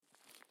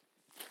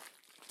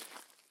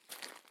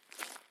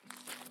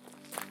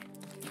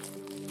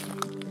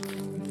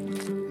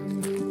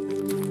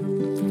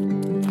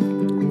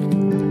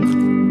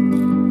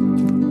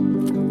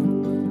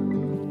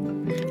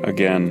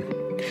again.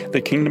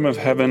 The kingdom of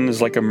heaven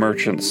is like a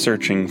merchant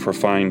searching for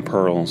fine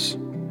pearls.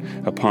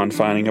 Upon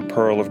finding a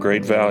pearl of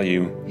great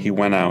value, he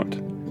went out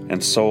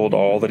and sold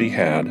all that he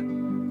had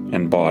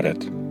and bought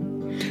it.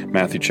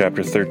 Matthew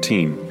chapter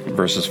 13,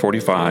 verses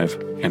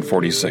 45 and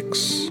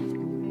 46.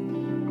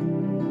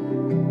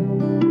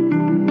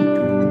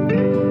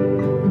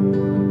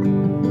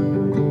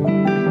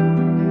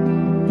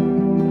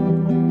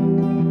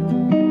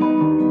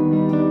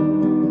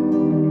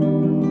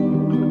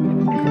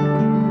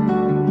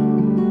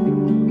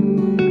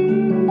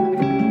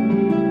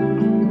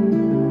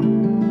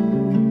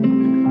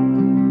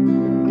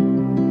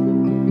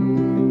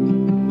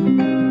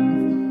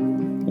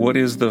 What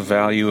is the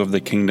value of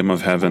the kingdom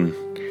of heaven,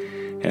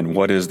 and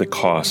what is the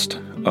cost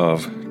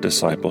of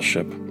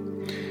discipleship?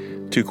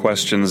 Two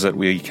questions that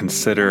we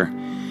consider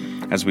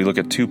as we look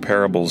at two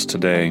parables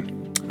today,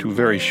 two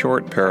very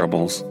short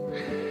parables,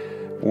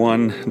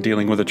 one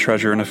dealing with a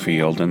treasure in a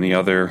field and the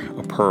other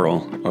a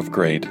pearl of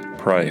great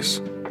price,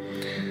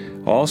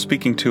 all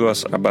speaking to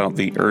us about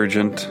the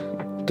urgent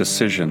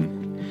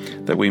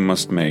decision that we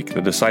must make,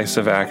 the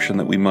decisive action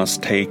that we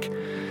must take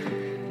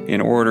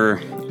in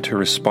order to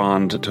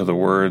respond to the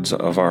words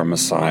of our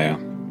Messiah.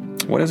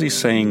 What is he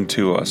saying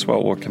to us?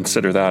 Well, we'll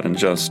consider that in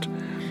just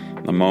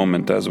a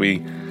moment. As we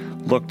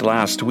looked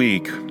last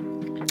week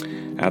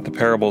at the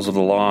parables of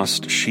the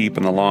lost sheep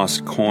and the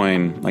lost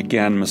coin,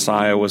 again,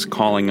 Messiah was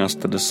calling us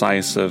to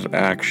decisive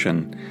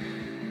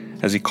action.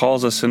 As he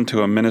calls us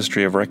into a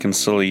ministry of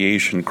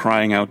reconciliation,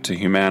 crying out to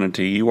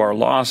humanity, you are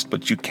lost,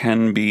 but you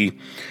can be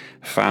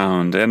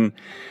found. And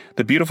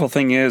the beautiful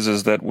thing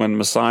is that when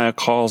Messiah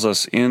calls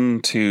us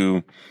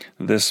into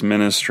this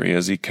ministry,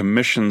 as he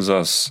commissions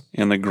us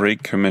in the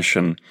Great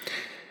Commission,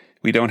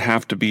 we don't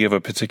have to be of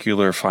a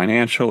particular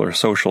financial or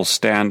social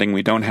standing.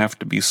 We don't have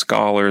to be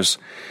scholars.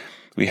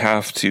 We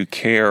have to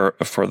care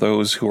for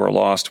those who are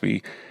lost.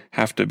 We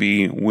have to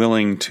be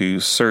willing to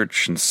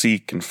search and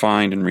seek and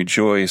find and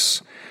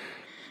rejoice.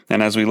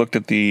 And as we looked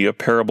at the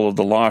parable of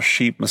the lost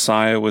sheep,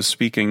 Messiah was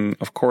speaking,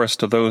 of course,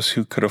 to those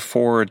who could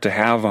afford to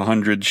have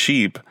 100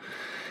 sheep.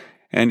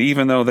 And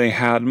even though they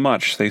had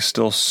much, they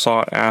still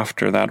sought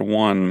after that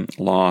one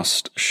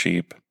lost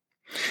sheep.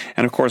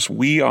 And of course,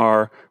 we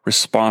are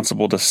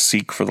responsible to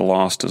seek for the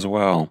lost as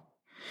well,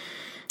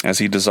 as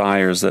he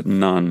desires that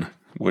none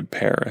would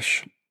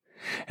perish.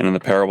 And in the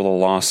parable of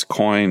the lost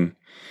coin,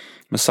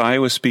 Messiah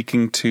was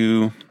speaking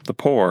to the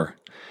poor,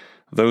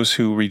 those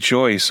who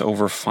rejoice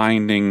over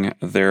finding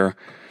their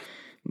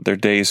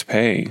day's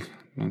pay,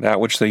 that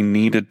which they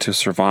needed to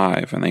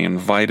survive, and they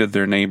invited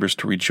their neighbors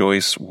to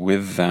rejoice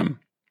with them.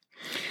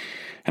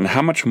 And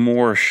how much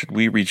more should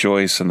we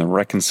rejoice in the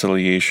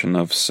reconciliation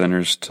of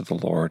sinners to the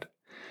Lord,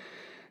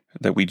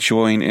 that we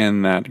join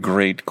in that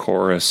great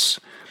chorus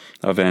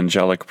of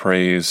angelic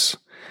praise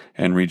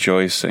and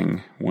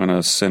rejoicing when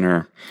a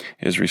sinner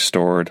is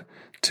restored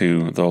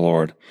to the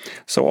Lord.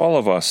 So all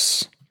of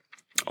us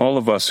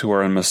who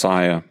are in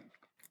Messiah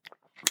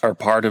are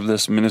part of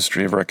this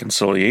ministry of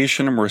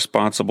reconciliation, and we're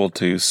responsible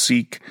to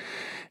seek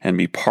and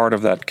be part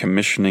of that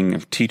commissioning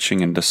of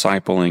teaching and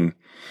discipling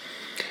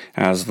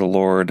as the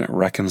Lord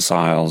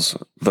reconciles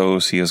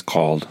those he has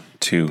called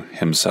to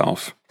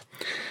himself.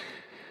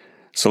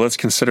 So let's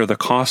consider the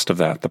cost of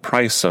that, the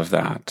price of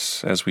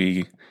that, as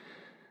we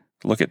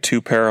look at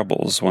two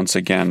parables once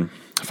again,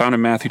 found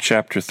in Matthew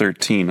chapter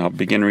 13. I'll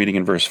begin reading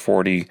in verse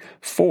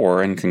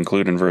 44 and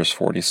conclude in verse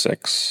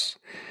 46.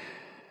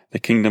 The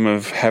kingdom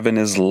of heaven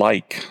is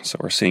like, so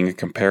we're seeing a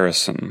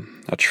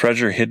comparison, a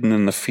treasure hidden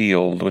in the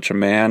field, which a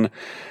man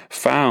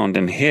found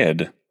and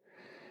hid.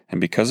 And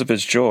because of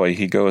his joy,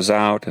 he goes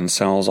out and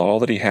sells all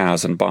that he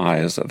has and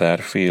buys that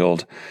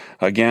field.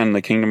 Again,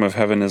 the kingdom of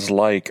heaven is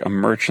like a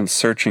merchant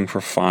searching for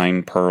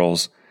fine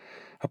pearls.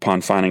 Upon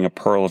finding a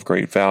pearl of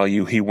great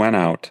value, he went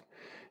out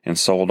and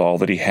sold all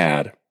that he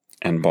had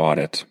and bought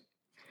it.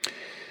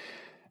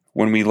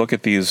 When we look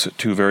at these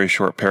two very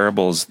short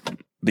parables,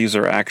 these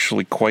are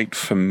actually quite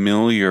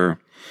familiar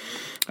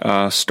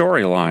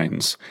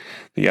storylines.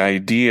 The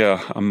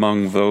idea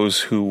among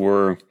those who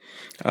were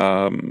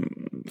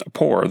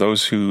poor,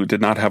 those who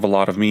did not have a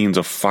lot of means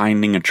of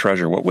finding a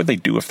treasure. What would they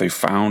do if they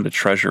found a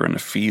treasure in a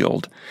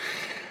field?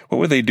 What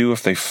would they do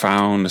if they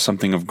found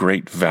something of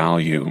great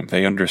value?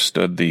 They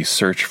understood the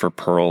search for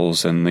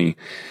pearls and the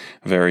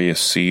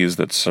various seas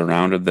that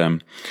surrounded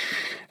them.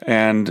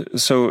 And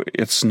so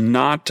it's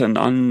not an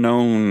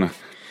unknown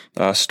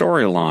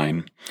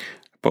storyline,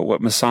 but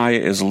what Messiah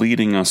is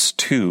leading us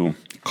to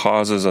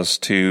causes us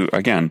to,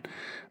 again,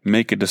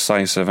 make a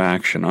decisive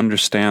action,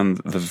 understand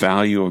the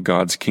value of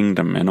God's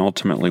kingdom, and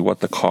ultimately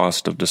what the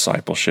cost of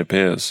discipleship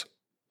is.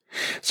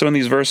 So in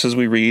these verses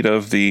we read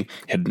of the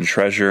hidden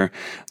treasure,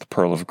 the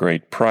pearl of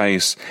great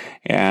price,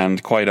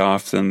 and quite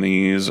often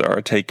these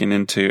are taken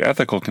into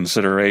ethical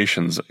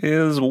considerations.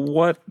 Is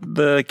what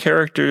the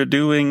character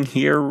doing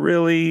here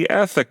really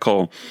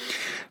ethical?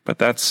 But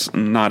that's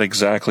not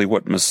exactly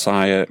what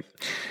Messiah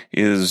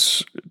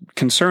is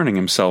concerning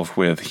himself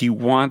with. He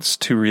wants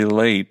to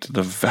relate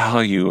the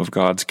value of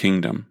God's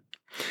kingdom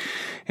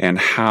and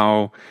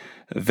how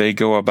they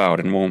go about,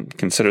 and we'll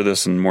consider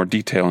this in more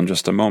detail in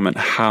just a moment,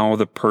 how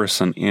the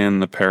person in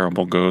the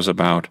parable goes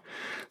about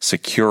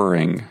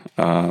securing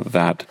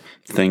that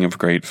thing of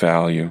great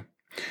value.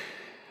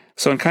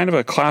 So in kind of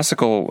a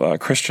classical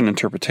Christian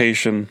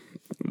interpretation,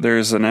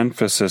 there's an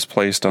emphasis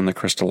placed on the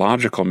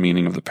Christological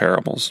meaning of the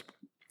parables.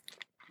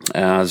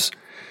 As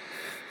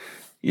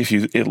if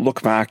you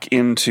look back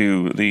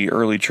into the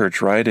early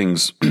church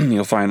writings,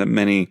 you'll find that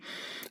many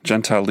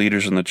Gentile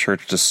leaders in the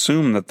church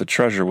assumed that the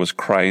treasure was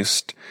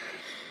Christ,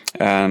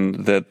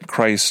 and that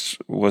Christ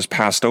was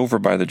passed over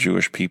by the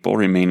Jewish people,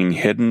 remaining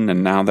hidden,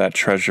 and now that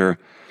treasure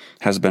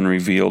has been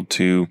revealed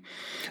to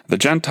the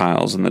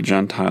Gentiles, and the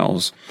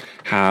Gentiles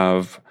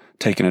have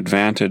taken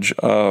advantage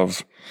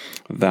of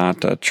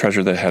that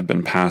treasure that had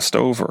been passed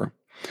over.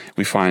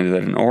 We find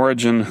that in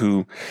Origen,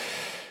 who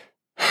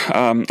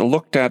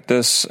looked at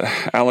this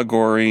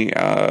allegory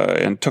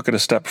and took it a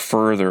step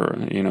further,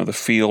 the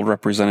field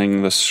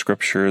representing the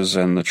scriptures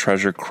and the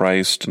treasure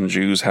Christ, and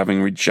Jews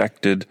having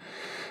rejected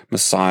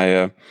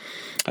Messiah,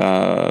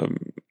 the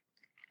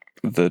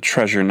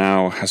treasure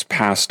now has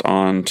passed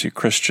on to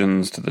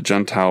Christians, to the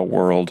Gentile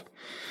world.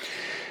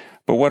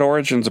 But what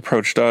Origen's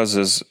approach does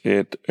is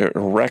it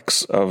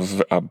erects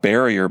a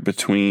barrier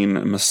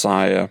between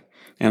Messiah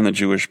and the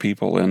Jewish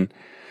people and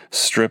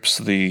strips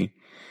the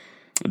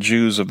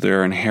Jews of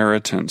their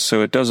inheritance.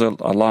 So it does a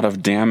lot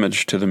of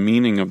damage to the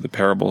meaning of the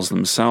parables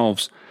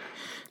themselves,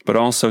 but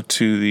also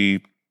to the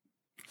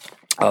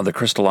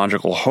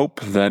Christological hope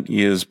that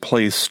is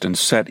placed and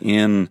set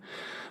in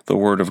the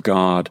Word of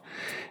God.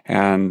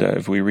 And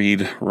if we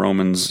read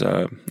Romans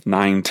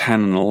 9,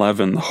 10, and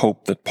 11, the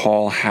hope that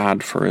Paul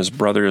had for his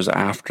brothers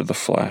after the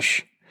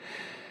flesh.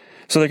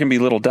 So there can be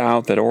little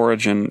doubt that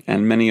Origen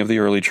and many of the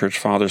early church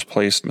fathers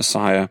placed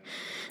Messiah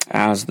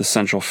as the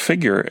central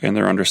figure in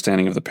their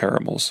understanding of the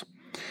parables.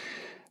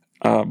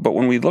 But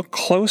when we look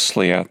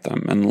closely at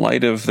them, in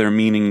light of their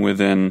meaning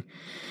within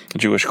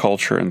Jewish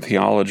culture and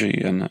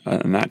theology, and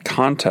in that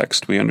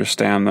context, we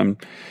understand them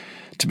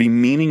to be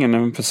meaning and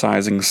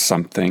emphasizing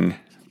something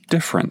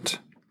different.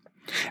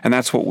 And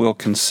that's what we'll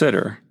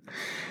consider.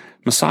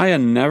 Messiah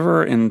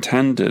never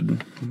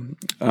intended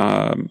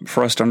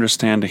for us to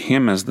understand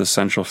him as the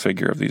central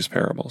figure of these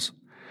parables.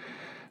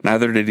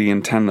 Neither did he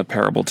intend the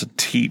parable to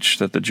teach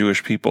that the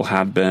Jewish people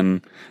had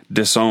been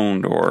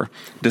disowned or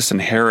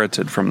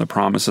disinherited from the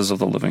promises of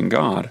the living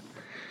God.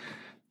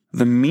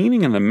 The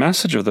meaning and the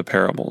message of the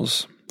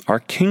parables are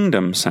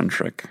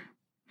kingdom-centric.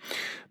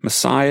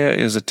 Messiah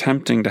is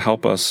attempting to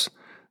help us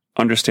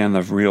understand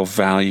the real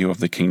value of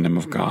the kingdom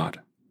of God.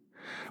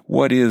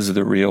 What is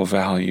the real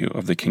value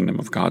of the kingdom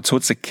of God? So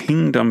it's a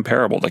kingdom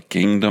parable. The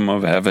kingdom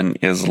of heaven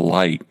is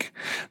like.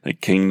 The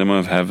kingdom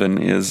of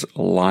heaven is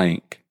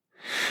like.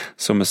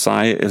 So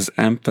Messiah is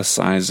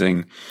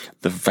emphasizing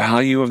the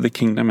value of the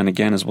kingdom, and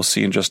again, as we'll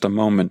see in just a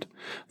moment,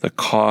 the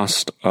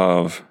cost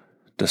of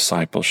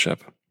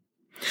discipleship.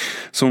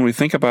 So when we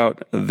think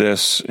about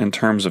this in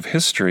terms of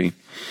history,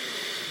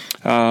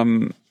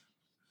 Dr.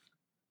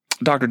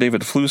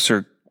 David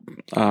Flusser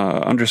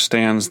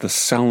understands the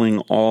selling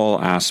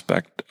all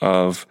aspect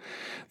of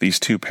these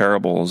two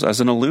parables as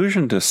an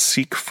allusion to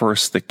seek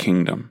first the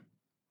kingdom,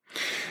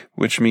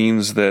 which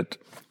means that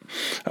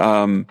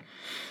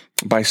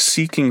by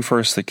seeking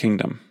first the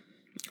kingdom,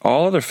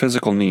 all other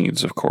physical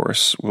needs, of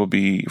course, will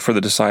be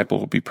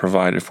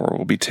provided for,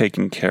 will be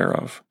taken care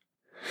of.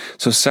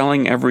 So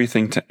selling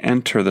everything to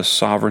enter the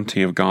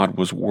sovereignty of God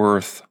was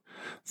worth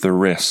the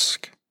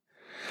risk.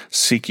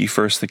 Seek ye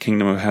first the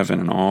kingdom of heaven,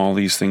 and all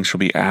these things shall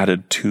be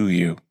added to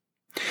you.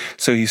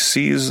 So he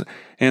sees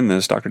in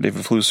this, Dr.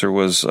 David Flusser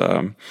was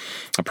a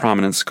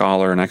prominent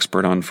scholar, an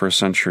expert on first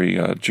century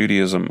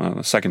Judaism,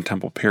 the Second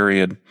Temple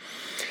period.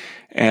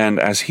 And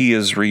as he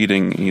is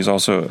reading, he's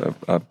also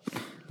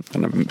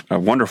a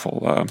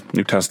wonderful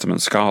New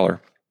Testament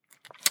scholar,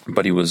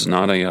 but he was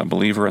not a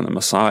believer in the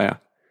Messiah.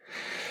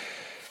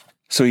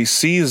 So he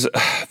sees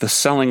the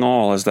selling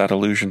all as that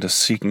allusion to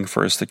seeking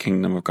first the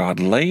kingdom of God.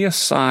 Lay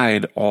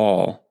aside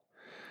all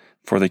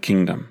for the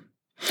kingdom.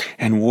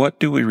 And what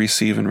do we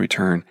receive in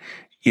return?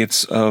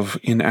 It's of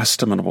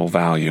inestimable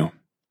value.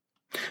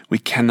 We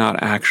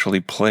cannot actually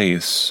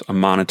place a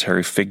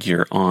monetary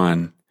figure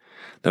on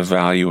the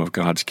value of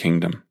God's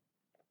kingdom.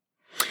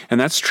 And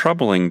that's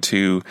troubling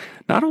to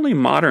not only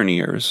modern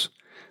ears,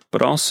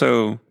 but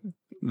also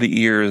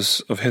the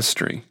ears of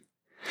history.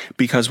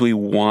 Because we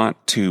want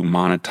to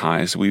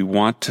monetize, we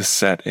want to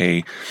set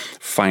a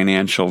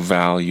financial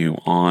value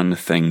on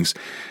things,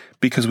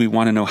 because we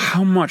want to know,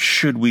 how much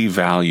should we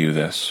value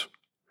this?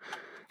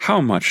 How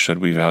much should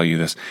we value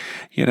this?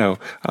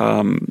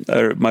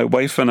 My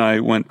wife and I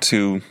went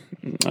to,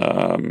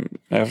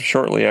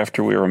 shortly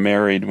after we were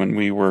married, when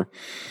we were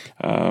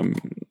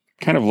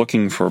kind of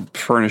looking for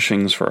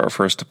furnishings for our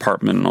first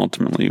apartment, and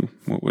ultimately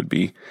what would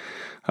be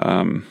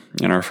in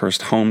our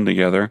first home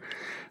together,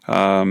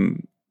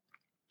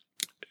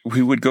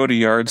 we would go to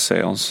yard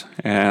sales.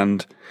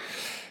 And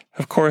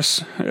of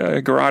course,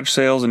 garage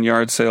sales and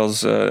yard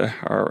sales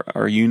are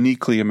a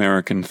uniquely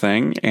American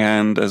thing.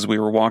 And as we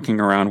were walking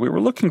around, we were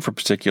looking for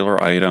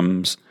particular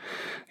items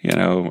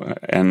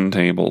end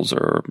tables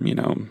or,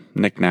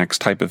 knickknacks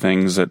type of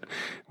things that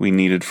we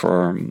needed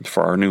for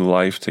our new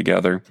life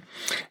together.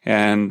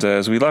 And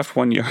as we left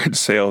one yard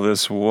sale,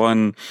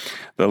 the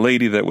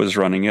lady that was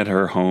running it,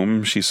 her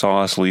home, she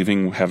saw us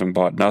leaving, having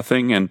bought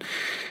nothing, and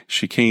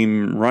she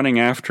came running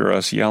after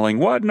us, yelling,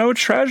 "What? No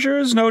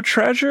treasures? No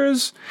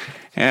treasures?"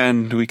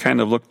 And we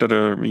kind of looked at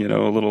her,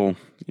 a little,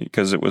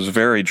 because it was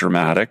very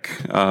dramatic.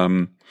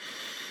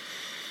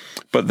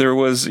 But there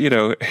was,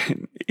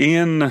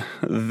 in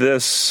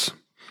this,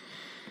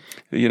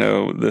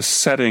 the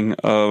setting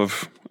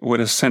of what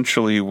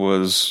essentially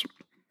was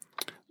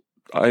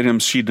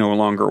items she no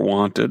longer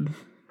wanted.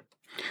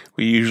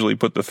 We usually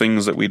put the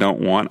things that we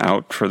don't want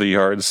out for the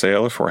yard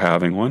sale if we're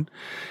having one.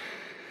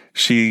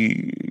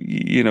 She,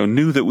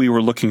 knew that we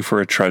were looking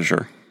for a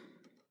treasure,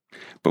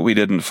 but we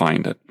didn't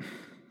find it.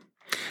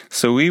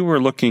 So we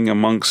were looking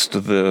amongst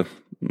the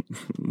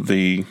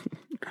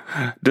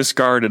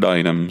discarded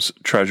items,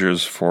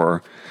 treasures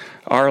for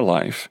our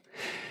life.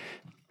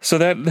 So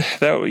that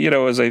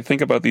as I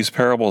think about these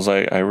parables,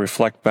 I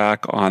reflect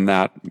back on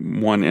that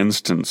one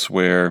instance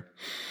where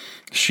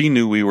she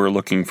knew we were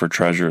looking for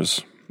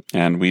treasures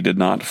and we did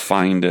not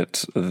find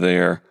it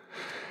there.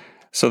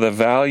 So the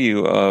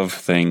value of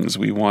things,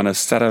 we want to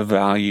set a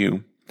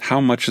value.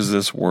 How much is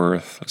this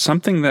worth?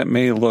 Something that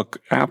may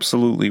look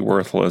absolutely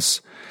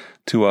worthless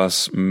to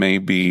us may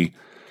be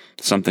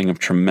something of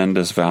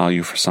tremendous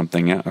value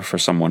for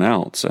someone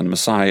else. And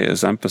Messiah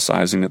is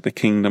emphasizing that the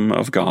kingdom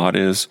of God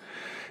is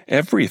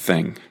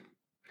everything.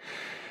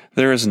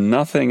 There is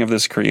nothing of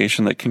this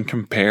creation that can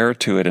compare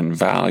to it in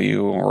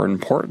value or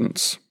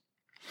importance.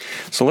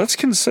 So let's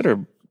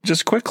consider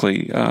just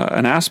quickly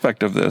an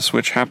aspect of this,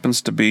 which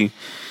happens to be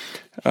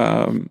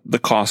the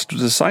cost of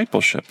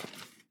discipleship.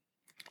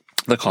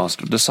 The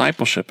cost of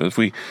discipleship. If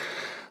we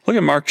look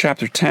at Mark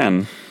chapter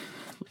 10,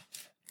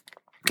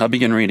 I'll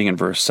begin reading in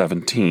verse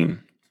 17.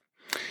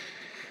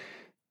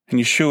 And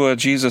Yeshua,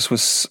 Jesus,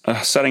 was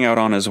setting out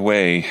on his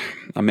way.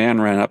 A man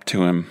ran up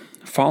to him,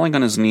 falling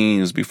on his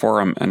knees before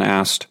him, and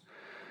asked,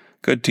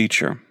 "Good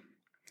teacher,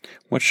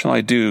 what shall I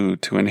do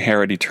to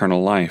inherit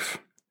eternal life?"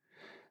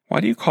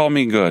 "Why do you call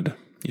me good?"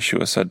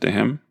 Yeshua said to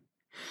him.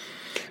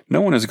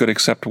 "No one is good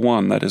except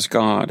one, that is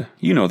God.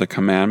 You know the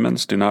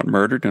commandments. Do not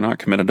murder, do not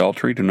commit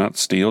adultery, do not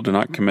steal, do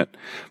not commit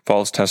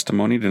false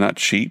testimony, do not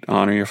cheat,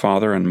 honor your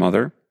father and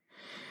mother."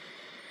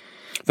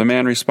 The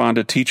man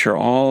responded, "Teacher,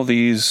 all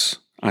these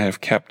I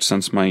have kept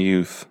since my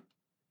youth."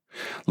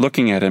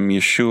 Looking at him,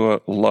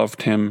 Yeshua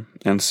loved him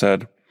and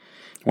said,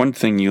 "One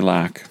thing you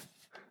lack.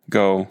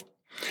 Go,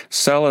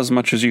 sell as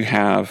much as you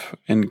have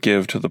and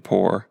give to the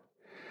poor,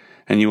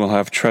 and you will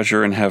have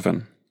treasure in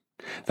heaven.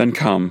 Then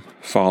come,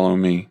 follow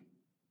me."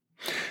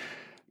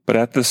 But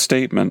at this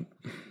statement,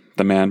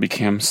 the man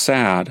became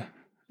sad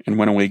and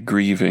went away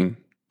grieving,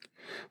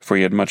 for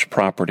he had much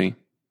property.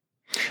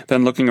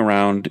 Then looking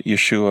around,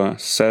 Yeshua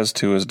says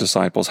to his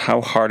disciples, "How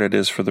hard it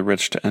is for the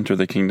rich to enter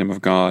the kingdom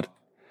of God."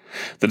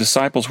 The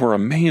disciples were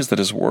amazed at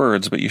his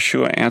words, but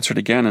Yeshua answered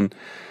again and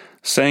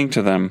saying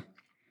to them,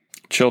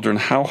 "Children,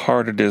 how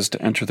hard it is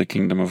to enter the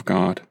kingdom of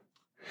God.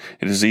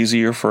 It is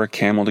easier for a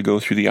camel to go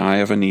through the eye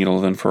of a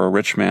needle than for a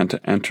rich man to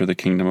enter the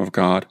kingdom of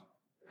God."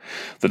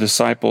 The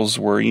disciples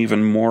were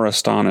even more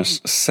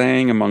astonished,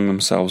 saying among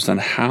themselves, Then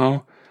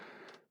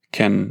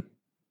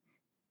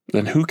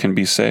who can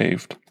be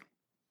saved?"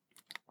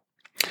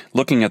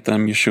 Looking at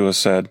them, Yeshua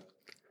said,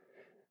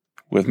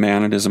 "With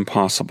man it is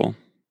impossible,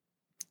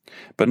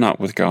 but not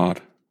with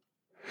God.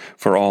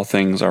 For all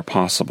things are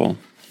possible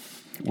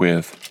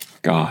with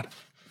God."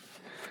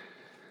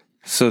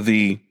 So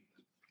the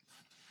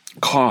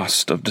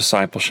cost of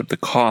discipleship, the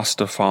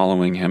cost of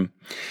following him.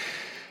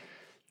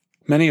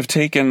 Many have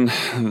taken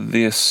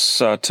this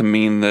to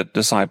mean that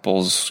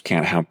disciples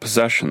can't have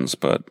possessions,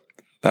 but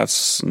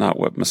that's not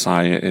what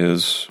Messiah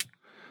is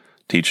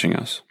teaching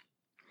us.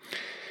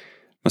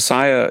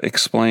 Messiah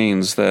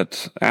explains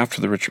that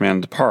after the rich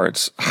man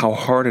departs, how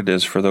hard it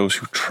is for those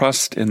who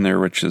trust in their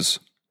riches,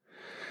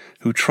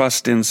 who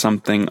trust in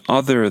something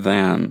other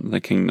than the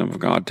kingdom of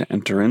God, to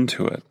enter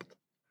into it.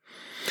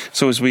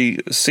 So as we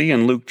see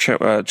in Luke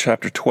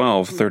chapter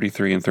 12,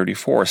 33 and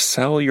 34,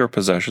 "Sell your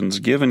possessions,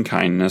 give in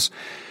kindness,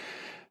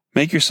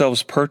 make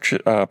yourselves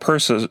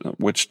purses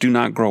which do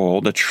not grow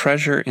old, a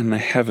treasure in the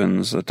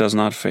heavens that does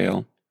not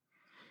fail,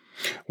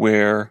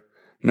 where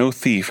no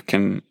thief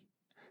can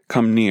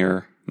come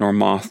near, nor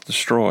moth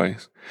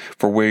destroys.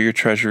 For where your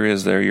treasure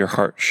is, there your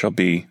heart shall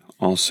be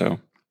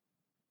also."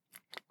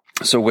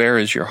 So where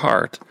is your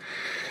heart?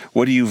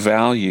 What do you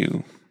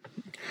value?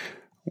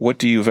 What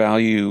do you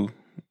value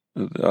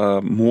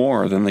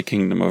more than the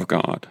kingdom of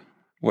God?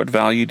 What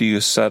value do you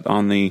set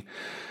on the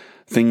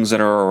things that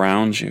are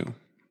around you?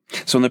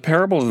 So in the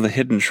parable of the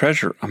hidden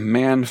treasure, a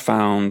man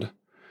found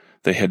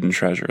the hidden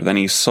treasure. Then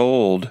he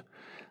sold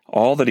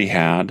all that he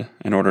had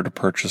in order to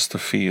purchase the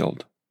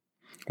field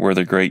where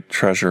the great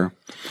treasure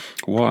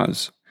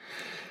was.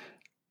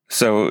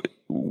 So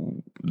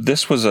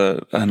this was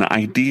an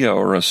idea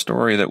or a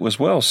story that was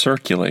well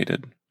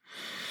circulated.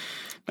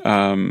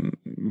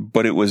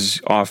 but it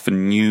was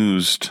often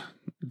used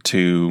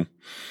to,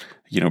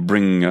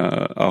 bring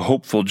a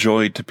hopeful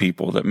joy to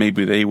people that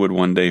maybe they would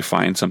one day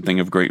find something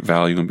of great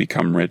value and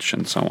become rich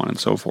and so on and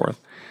so forth.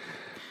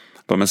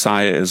 But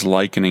Messiah is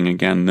likening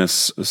again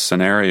this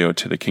scenario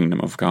to the kingdom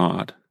of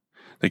God.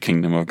 The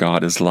kingdom of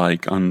God is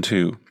like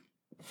unto.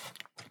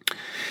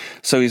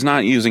 So he's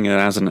not using it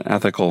as an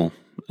ethical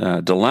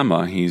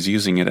dilemma. He's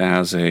using it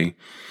as a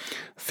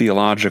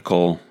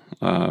theological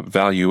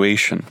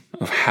valuation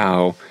of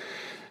how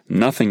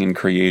nothing in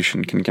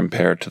creation can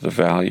compare to the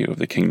value of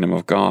the kingdom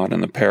of God.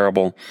 In the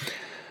parable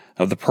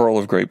of the pearl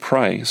of great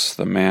price,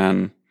 the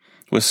man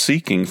was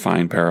seeking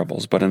fine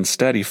pearls, but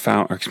instead he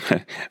found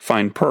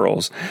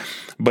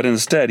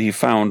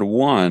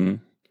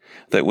one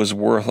that was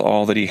worth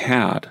all that he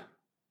had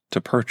to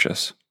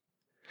purchase.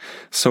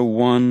 So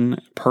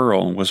one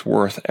pearl was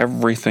worth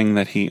everything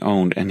that he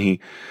owned, and he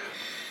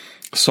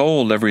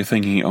sold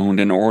everything he owned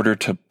in order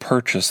to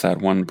purchase that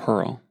one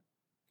pearl.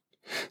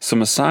 So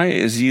Messiah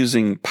is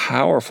using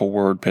powerful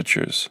word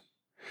pictures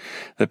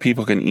that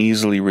people can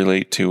easily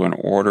relate to in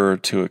order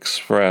to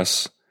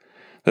express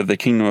that the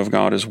kingdom of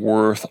God is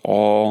worth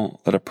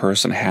all that a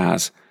person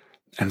has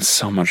and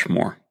so much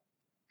more.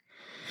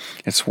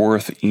 It's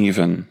worth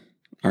even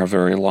our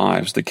very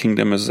lives. The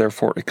kingdom is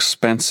therefore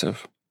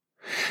expensive,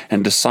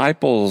 and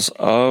disciples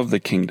of the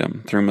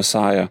kingdom through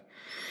Messiah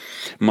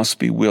must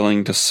be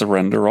willing to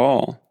surrender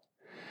all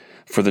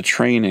for the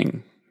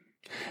training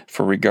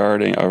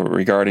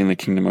regarding the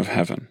kingdom of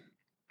heaven.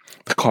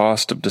 The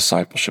cost of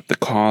discipleship, the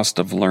cost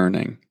of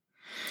learning,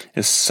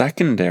 is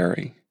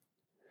secondary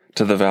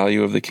to the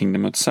value of the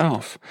kingdom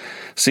itself.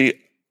 See,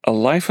 a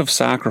life of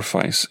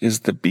sacrifice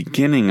is the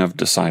beginning of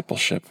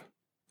discipleship.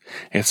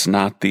 It's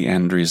not the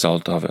end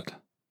result of it.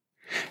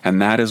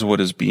 And that is what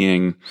is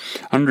being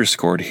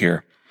underscored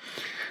here.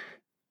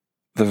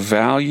 The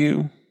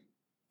value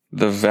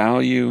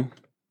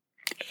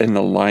in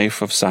the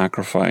life of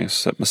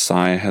sacrifice that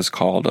Messiah has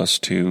called us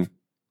to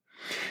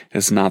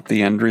is not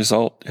the end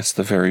result, it's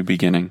the very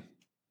beginning.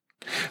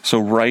 So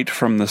right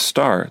from the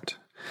start,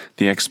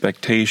 the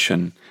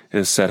expectation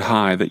is set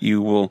high that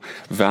you will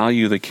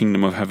value the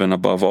kingdom of heaven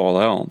above all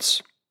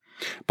else.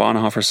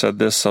 Bonhoeffer said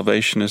this: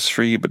 salvation is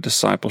free, but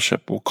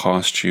discipleship will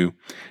cost you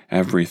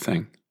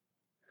everything.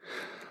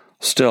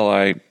 Still,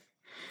 I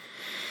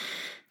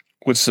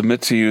would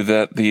submit to you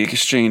that the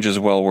exchange is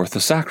well worth the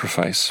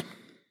sacrifice.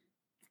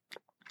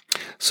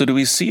 So do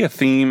we see a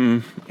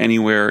theme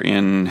anywhere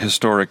in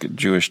historic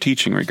Jewish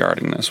teaching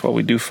regarding this? Well,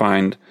 we do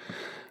find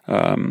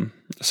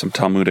some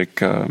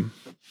Talmudic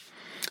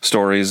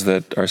stories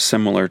that are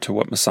similar to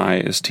what Messiah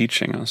is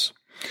teaching us.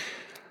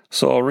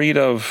 So I'll read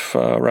of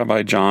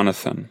Rabbi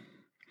Jonathan.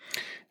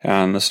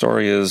 And the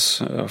story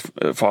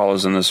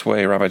follows in this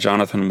way. Rabbi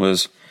Jonathan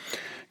was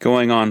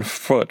going on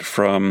foot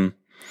from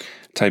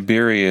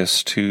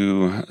Tiberias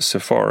to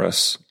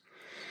Sepphoris,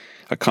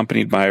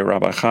 accompanied by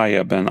Rabbi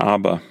Chaya ben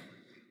Abba.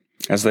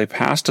 As they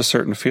passed a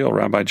certain field,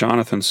 Rabbi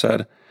Jonathan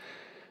said,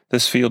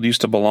 "This field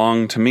used to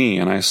belong to me,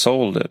 and I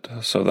sold it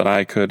so that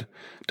I could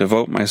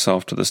devote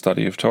myself to the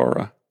study of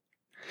Torah."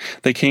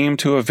 They came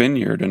to a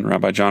vineyard, and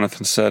Rabbi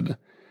Jonathan said,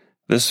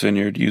 "This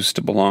vineyard used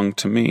to belong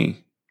to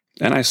me,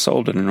 and I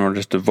sold it in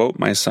order to devote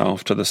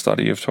myself to the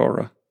study of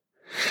Torah."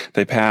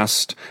 They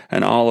passed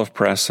an olive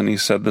press, and he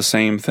said the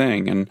same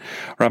thing, and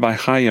Rabbi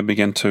Chaya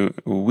began to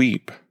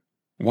weep.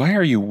 "Why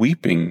are you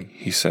weeping?"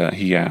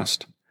 he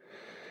asked.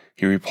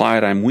 He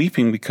replied, "I'm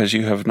weeping because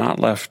you have not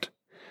left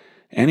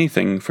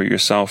anything for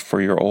yourself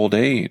for your old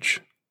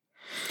age."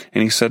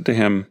 And he said to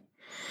him,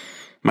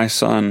 "My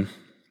son,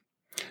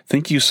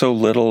 think you so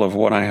little of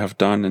what I have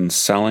done in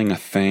selling a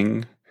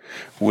thing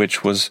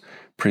which was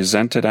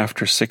presented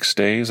after 6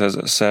 days, as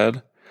it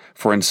said,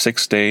 for in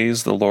 6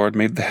 days the Lord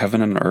made the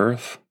heaven and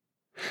earth?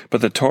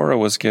 But the Torah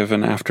was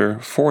given after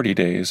 40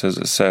 days, as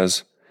it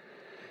says,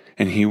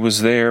 and he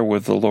was there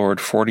with the Lord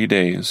 40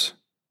 days.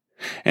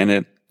 And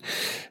it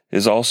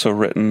is also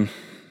written,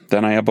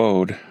 then I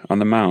abode on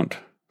the mount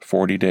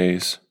 40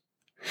 days.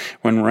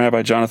 When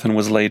Rabbi Jonathan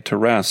was laid to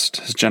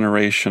rest, his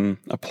generation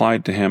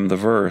applied to him the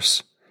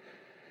verse,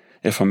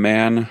 if a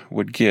man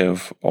would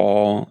give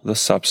all the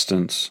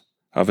substance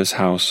of his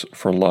house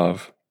for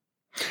love.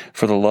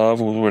 For the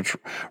love with which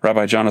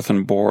Rabbi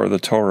Jonathan bore the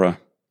Torah,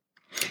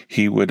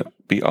 he would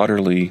be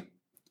utterly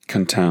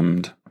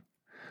contemned.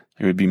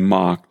 He would be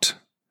mocked.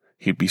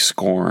 He'd be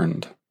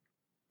scorned.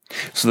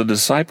 So the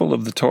disciple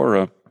of the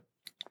Torah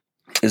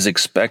is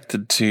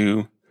expected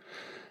to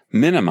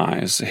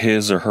minimize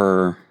his or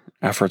her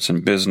efforts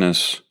in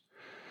business,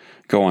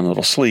 go on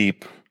little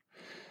sleep,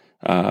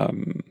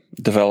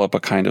 develop a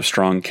kind of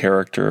strong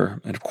character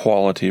and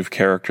quality of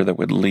character that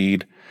would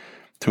lead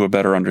to a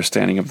better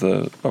understanding of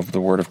the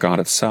Word of God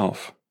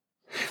itself.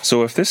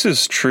 So if this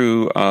is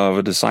true of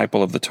a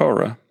disciple of the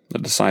Torah, a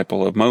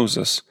disciple of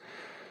Moses,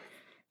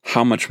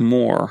 how much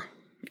more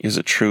is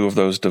it true of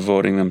those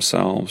devoting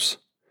themselves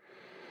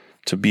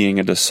to being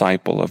a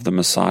disciple of the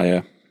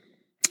Messiah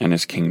and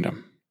his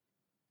kingdom?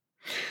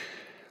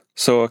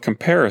 So a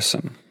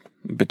comparison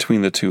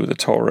between the two, the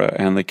Torah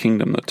and the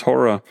kingdom. The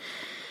Torah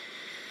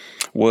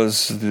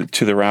was,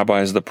 to the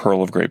rabbis, the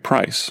pearl of great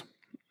price.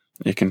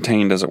 It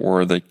contained, as it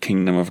were, the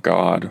kingdom of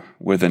God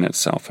within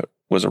itself. It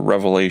was a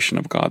revelation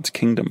of God's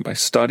kingdom. By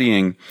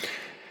studying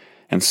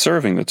and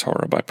serving the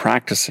Torah, by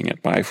practicing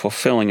it, by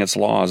fulfilling its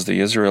laws, the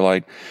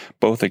Israelite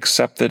both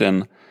accepted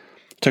and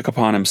took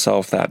upon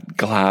himself that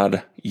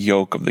glad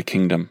yoke of the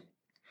kingdom.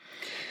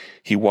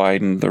 He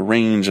widened the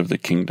range of the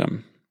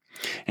kingdom.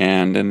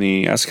 And in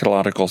the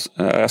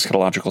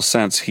eschatological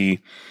sense, he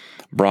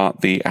brought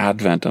the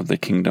advent of the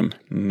kingdom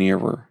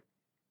nearer.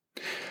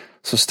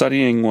 So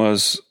studying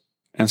was,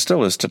 and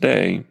still is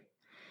today,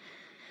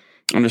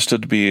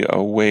 understood to be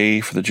a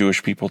way for the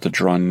Jewish people to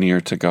draw near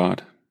to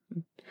God.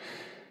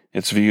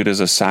 It's viewed as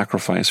a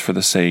sacrifice for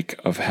the sake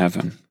of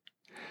heaven.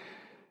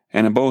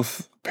 And in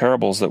both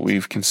parables that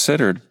we've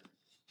considered,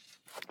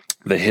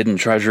 the hidden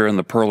treasure and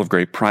the pearl of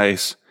great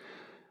price,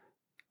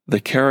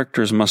 the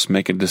characters must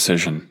make a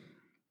decision.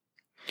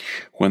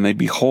 When they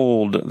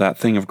behold that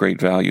thing of great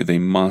value, they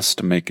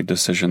must make a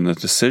decision. The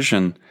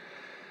decision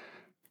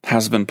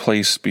has been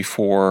placed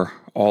before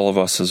all of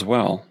us as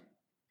well.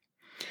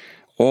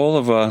 All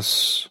of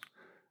us,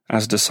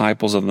 as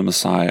disciples of the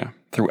Messiah,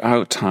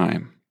 throughout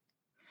time,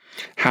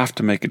 have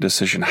to make a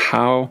decision.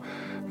 How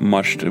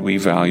much do we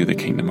value the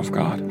kingdom of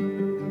God?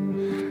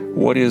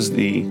 What is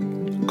the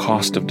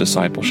cost of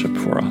discipleship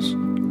for us?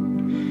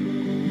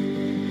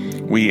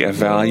 We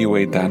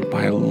evaluate that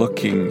by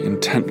looking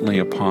intently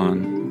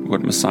upon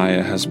what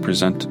Messiah has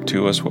presented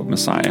to us, what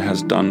Messiah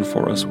has done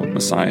for us, what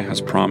Messiah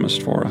has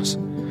promised for us,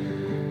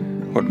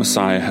 what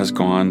Messiah has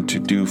gone to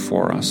do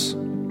for us.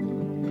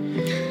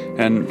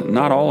 And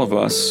not all of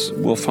us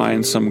will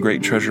find some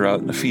great treasure out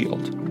in the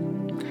field.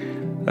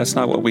 That's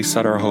not what we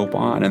set our hope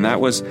on. And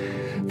that was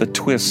the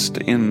twist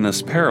in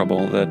this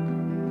parable, that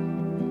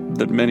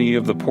many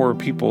of the poor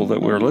people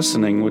that were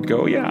listening would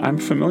go, yeah, I'm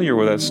familiar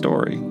with that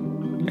story.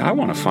 I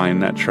want to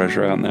find that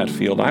treasure out in that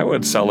field. I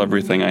would sell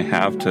everything I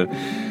have to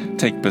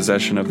take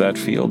possession of that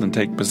field and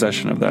take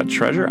possession of that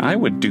treasure. I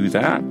would do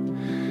that.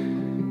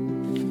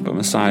 But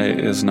Messiah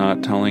is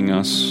not telling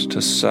us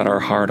to set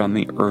our heart on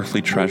the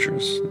earthly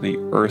treasures, the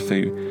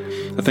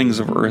things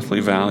of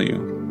earthly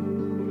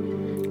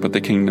value, but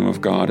the kingdom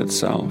of God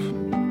itself.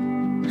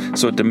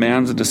 So it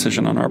demands a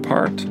decision on our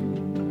part.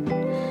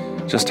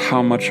 Just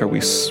how much are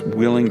we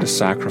willing to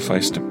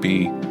sacrifice to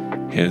be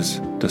His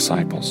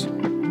disciples?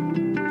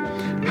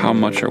 How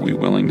much are we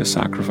willing to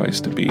sacrifice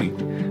to be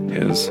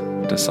His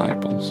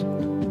disciples?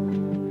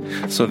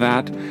 So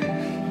that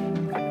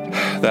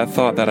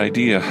thought, that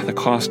idea, the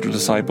cost of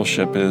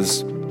discipleship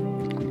is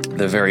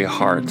the very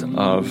heart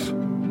of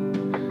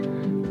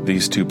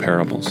these two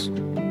parables.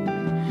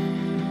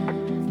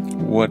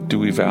 What do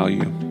we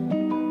value?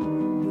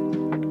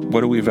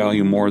 What do we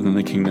value more than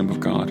the kingdom of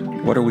God?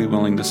 What are we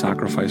willing to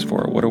sacrifice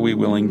for? What are we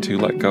willing to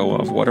let go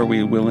of? What are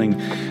we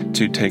willing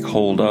to take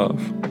hold of?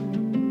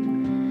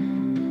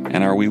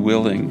 And are we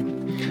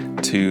willing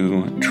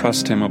to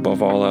trust Him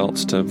above all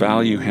else, to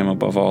value Him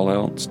above all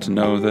else, to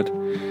know that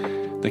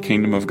the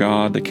kingdom of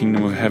God, the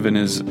kingdom of heaven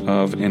is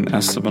of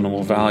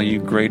inestimable value,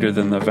 greater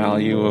than the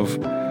value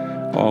of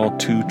all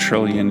 2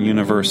 trillion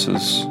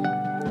universes?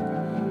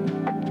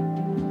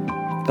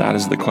 That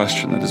is the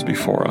question that is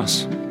before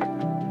us.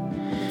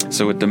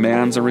 So it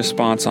demands a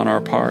response on our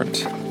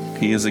part.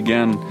 He is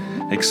again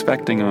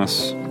expecting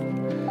us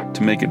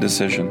to make a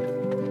decision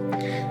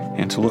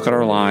and to look at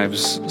our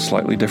lives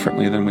slightly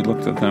differently than we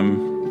looked at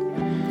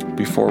them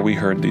before we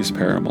heard these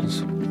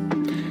parables.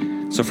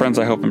 So friends,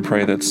 I hope and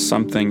pray that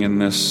something in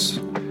this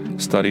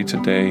study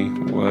today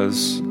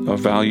was of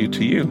value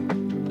to you,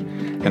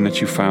 and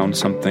that you found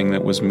something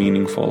that was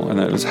meaningful and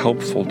that was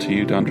helpful to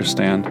you to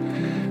understand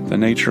the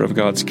nature of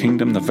God's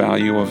kingdom, the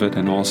value of it,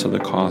 and also the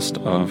cost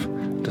of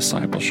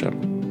discipleship.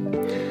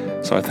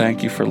 So I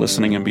thank you for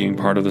listening and being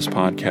part of this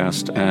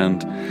podcast.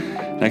 And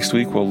next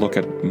week we'll look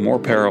at more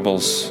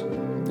parables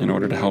in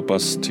order to help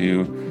us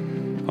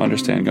to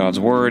understand God's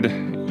word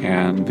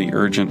and the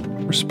urgent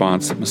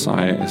response that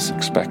Messiah is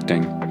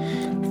expecting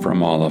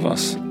from all of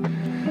us.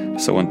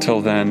 So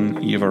until then,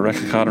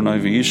 Yivarecha Adonai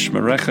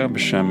v'yishmerecha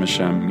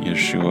b'shem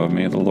Yeshua.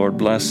 May the Lord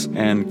bless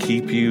and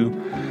keep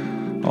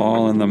you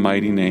all in the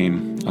mighty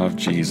name of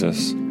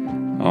Jesus.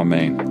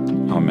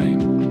 Amen.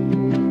 Amen.